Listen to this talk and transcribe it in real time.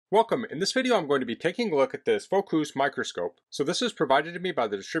Welcome. In this video I'm going to be taking a look at this FoKoos microscope. So this is provided to me by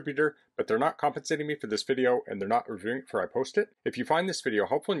the distributor, but they're not compensating me for this video and they're not reviewing it before I post it. If you find this video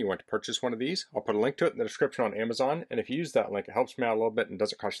helpful and you want to purchase one of these, I'll put a link to it in the description on Amazon, and if you use that link it helps me out a little bit and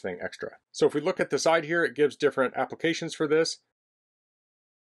doesn't cost you anything extra. So if we look at the side here, it gives different applications for this.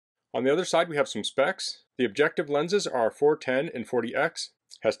 On the other side we have some specs. The objective lenses are 410 and 40x.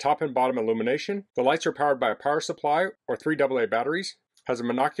 Has top and bottom illumination. The lights are powered by a power supply or 3 AA batteries. Has a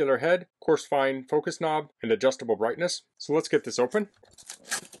monocular head, coarse fine focus knob, and adjustable brightness. So let's get this open.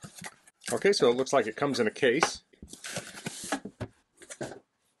 Okay, so it looks like it comes in a case.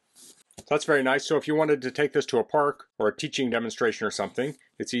 That's very nice. So if you wanted to take this to a park or a teaching demonstration or something,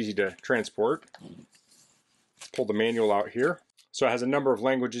 it's easy to transport. Pull the manual out here. So it has a number of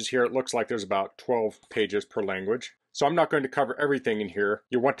languages here. It looks like there's about 12 pages per language. So I'm not going to cover everything in here.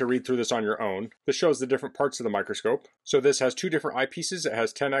 You'll want to read through this on your own. This shows the different parts of the microscope. So this has two different eyepieces. It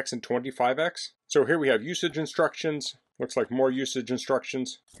has 10x and 25x. So here we have usage instructions. Looks like more usage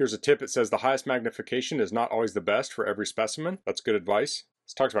instructions. Here's a tip. It says the highest magnification is not always the best for every specimen. That's good advice.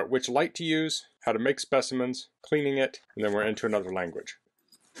 This talks about which light to use, how to make specimens, cleaning it, and then we're into another language.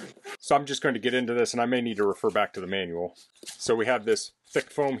 So I'm just going to get into this, and I may need to refer back to the manual. So we have this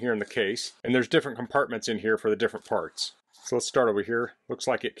thick foam here in the case, and there's different compartments in here for the different parts. So let's start over here. Looks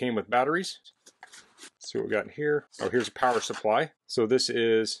like it came with batteries. Let's see what we got in here. Oh, here's a power supply. So this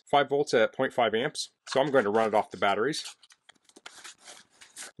is 5 volts at 0.5 amps. So I'm going to run it off the batteries.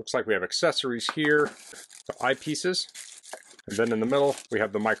 Looks like we have accessories here, the eyepieces, and then in the middle we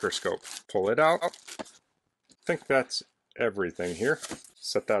have the microscope. Pull it out. I think that's everything here.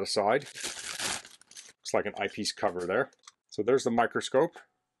 Set that aside. Looks like an eyepiece cover there. So there's the microscope.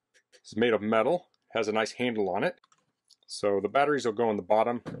 It's made of metal, has a nice handle on it. So the batteries will go on the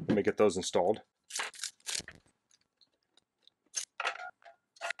bottom. Let me get those installed.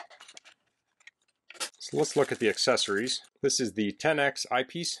 So let's look at the accessories. This is the 10x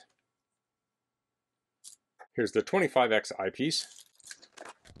eyepiece. Here's the 25x eyepiece.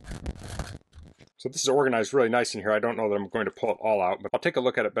 So this is organized really nice in here. I don't know that I'm going to pull it all out, but I'll take a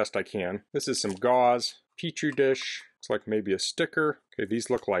look at it best I can. This is some gauze, petri dish. Looks like maybe a sticker. Okay, these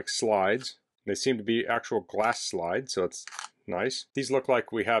look like slides. They seem to be actual glass slides, so it's nice. These look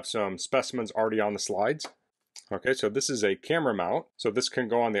like we have some specimens already on the slides. Okay, so this is a camera mount. So this can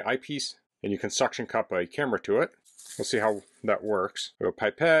go on the eyepiece, and you can suction cup a camera to it. We'll see how that works. We have a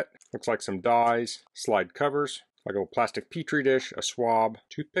pipette. Looks like some dies, slide covers, like a little plastic petri dish, a swab,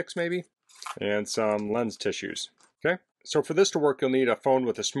 toothpicks maybe, and some lens tissues. Okay, so for this to work, you'll need a phone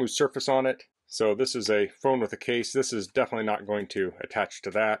with a smooth surface on it. So this is a phone with a case. This is definitely not going to attach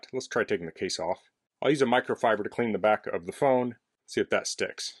to that. Let's try taking the case off. I'll use a microfiber to clean the back of the phone, see if that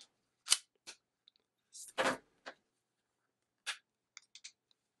sticks.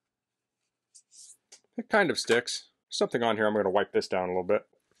 It kind of sticks. Something on here, I'm going to wipe this down a little bit.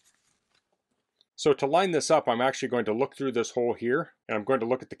 So to line this up, I'm actually going to look through this hole here, and I'm going to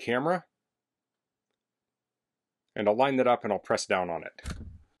look at the camera. And I'll line that up and I'll press down on it.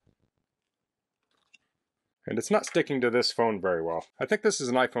 And it's not sticking to this phone very well. I think this is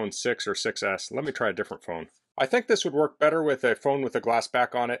an iPhone 6 or 6S. Let me try a different phone. I think this would work better with a phone with a glass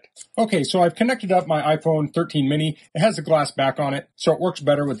back on it. Okay, so I've connected up my iPhone 13 mini. It has a glass back on it, so it works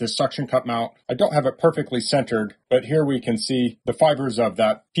better with this suction cup mount. I don't have it perfectly centered, but here we can see the fibers of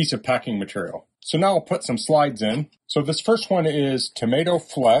that piece of packing material. So now I'll put some slides in. So this first one is tomato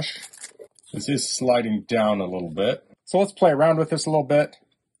flesh. This is sliding down a little bit. So let's play around with this a little bit.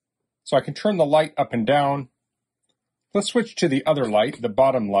 So I can turn the light up and down. Let's switch to the other light, the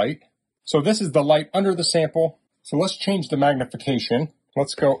bottom light. So this is the light under the sample. So let's change the magnification.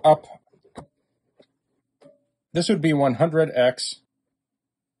 Let's go up. This would be 100x.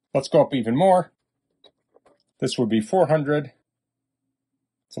 Let's go up even more. This would be 400.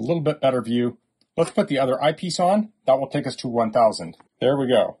 It's a little bit better view. Let's put the other eyepiece on. That will take us to 1000. There we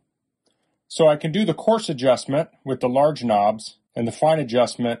go. So I can do the coarse adjustment with the large knobs and the fine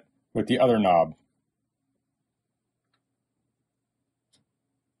adjustment with the other knob.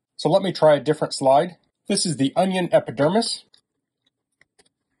 So let me try a different slide. This is the onion epidermis.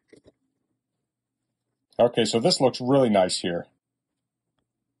 Okay, so this looks really nice here.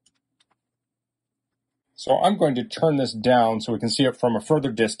 So I'm going to turn this down so we can see it from a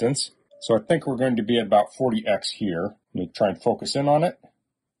further distance. So I think we're going to be at about 40x here. Let me try and focus in on it.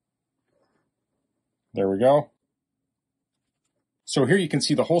 There we go. So here you can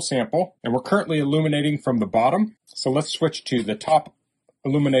see the whole sample, and we're currently illuminating from the bottom. So let's switch to the top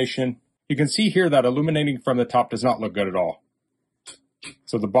illumination. You can see here that illuminating from the top does not look good at all.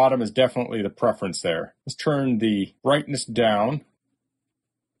 So the bottom is definitely the preference there. Let's turn the brightness down.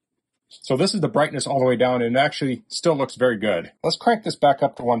 So this is the brightness all the way down, and it actually still looks very good. Let's crank this back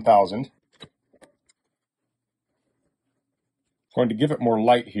up to 1000. Going to give it more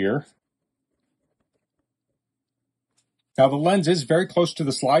light here. Now the lens is very close to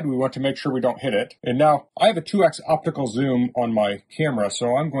the slide. We want to make sure we don't hit it. And now I have a 2x optical zoom on my camera,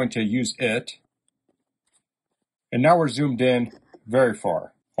 so I'm going to use it. And now we're zoomed in very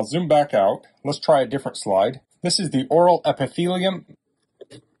far. I'll zoom back out. Let's try a different slide. This is the oral epithelium.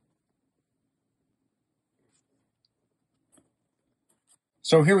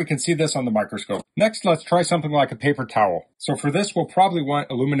 So here we can see this on the microscope. Next, let's try something like a paper towel. So for this, we'll probably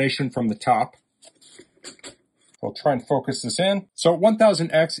want illumination from the top. We'll try and focus this in. So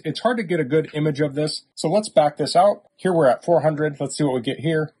 1000x, it's hard to get a good image of this. So let's back this out. Here we're at 400. Let's see what we get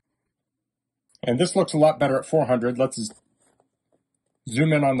here. And this looks a lot better at 400. Let's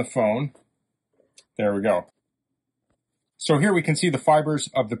zoom in on the phone. There we go. So here we can see the fibers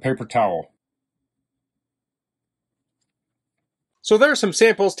of the paper towel. So there are some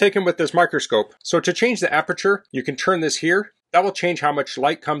samples taken with this microscope. So to change the aperture, you can turn this here. That will change how much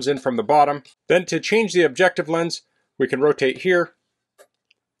light comes in from the bottom. Then to change the objective lens, we can rotate here,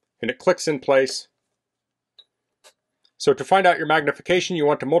 and it clicks in place. So to find out your magnification, you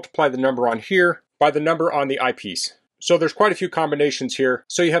want to multiply the number on here by the number on the eyepiece. So there's quite a few combinations here.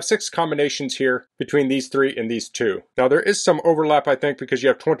 So you have 6 combinations here between these 3 and these 2. Now there is some overlap, I think, because you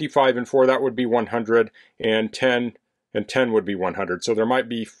have 25 and 4, that would be 100, and 10 and 10 would be 100. So there might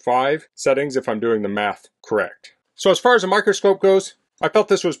be 5 settings if I'm doing the math correct. So as far as a microscope goes, I felt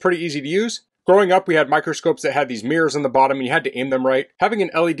this was pretty easy to use. Growing up, we had microscopes that had these mirrors on the bottom and you had to aim them right. Having an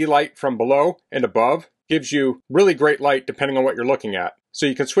LED light from below and above gives you really great light depending on what you're looking at. So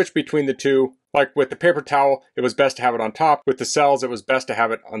you can switch between the two. Like with the paper towel, it was best to have it on top. With the cells, it was best to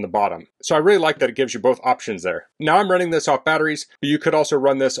have it on the bottom. So I really like that it gives you both options there. Now I'm running this off batteries, but you could also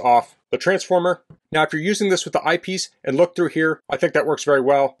run this off the transformer. Now if you're using this with the eyepiece and look through here, I think that works very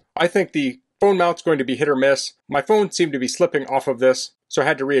well. I think the phone mount's going to be hit or miss. My phone seemed to be slipping off of this, so I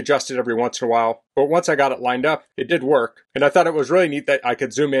had to readjust it every once in a while. But once I got it lined up, it did work. And I thought it was really neat that I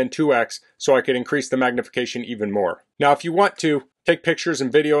could zoom in 2x so I could increase the magnification even more. Now, if you want to take pictures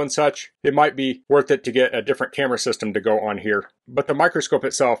and video and such, it might be worth it to get a different camera system to go on here. But the microscope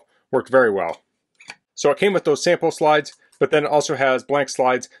itself worked very well. So it came with those sample slides, but then it also has blank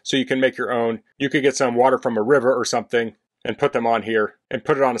slides so you can make your own. You could get some water from a river or something and put them on here and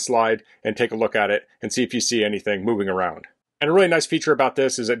put it on a slide and take a look at it and see if you see anything moving around. And a really nice feature about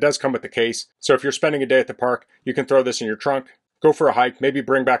this is it does come with the case. So if you're spending a day at the park, you can throw this in your trunk, go for a hike, maybe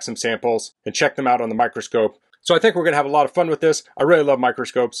bring back some samples and check them out on the microscope. So I think we're going to have a lot of fun with this. I really love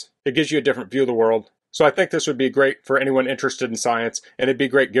microscopes. It gives you a different view of the world. So I think this would be great for anyone interested in science, and it'd be a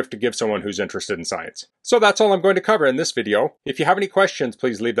great gift to give someone who's interested in science. So that's all I'm going to cover in this video. If you have any questions,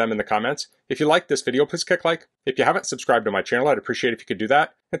 please leave them in the comments. If you like this video, please click like. If you haven't subscribed to my channel, I'd appreciate if you could do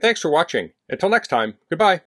that. And thanks for watching. Until next time, goodbye.